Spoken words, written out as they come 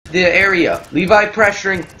the area. Levi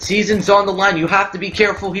pressuring. Season's on the line. You have to be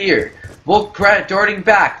careful here. Volk darting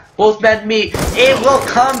back. Both men meet. It will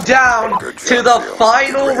come down to the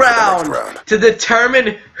final round to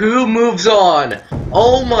determine who moves on.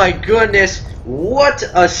 Oh my goodness. What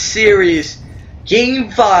a series.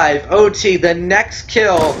 Game 5, OT, the next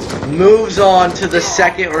kill moves on to the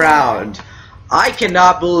second round. I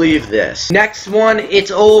cannot believe this. Next one,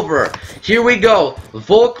 it's over. Here we go.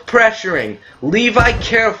 Volk pressuring. Levi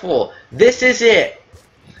careful. This is it.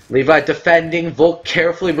 Levi defending. Volk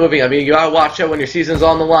carefully moving. I mean, you gotta watch out when your season's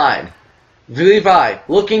on the line. Levi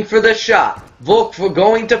looking for the shot. Volk for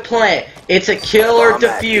going to plant. It's a kill or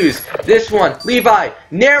defuse. This one, Levi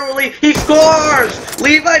narrowly. He scores!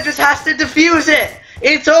 Levi just has to defuse it.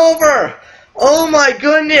 It's over. Oh my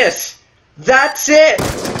goodness. That's it.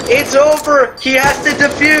 It's over. He has to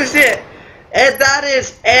defuse it. And that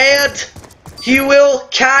is, and he will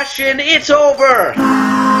cash in. It's over.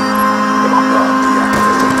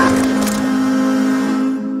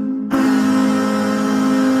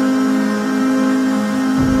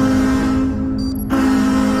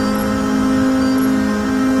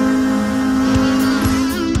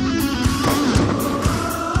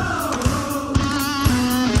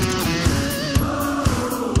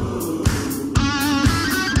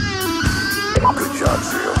 Good job,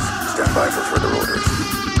 SEALs. Stand by for further orders.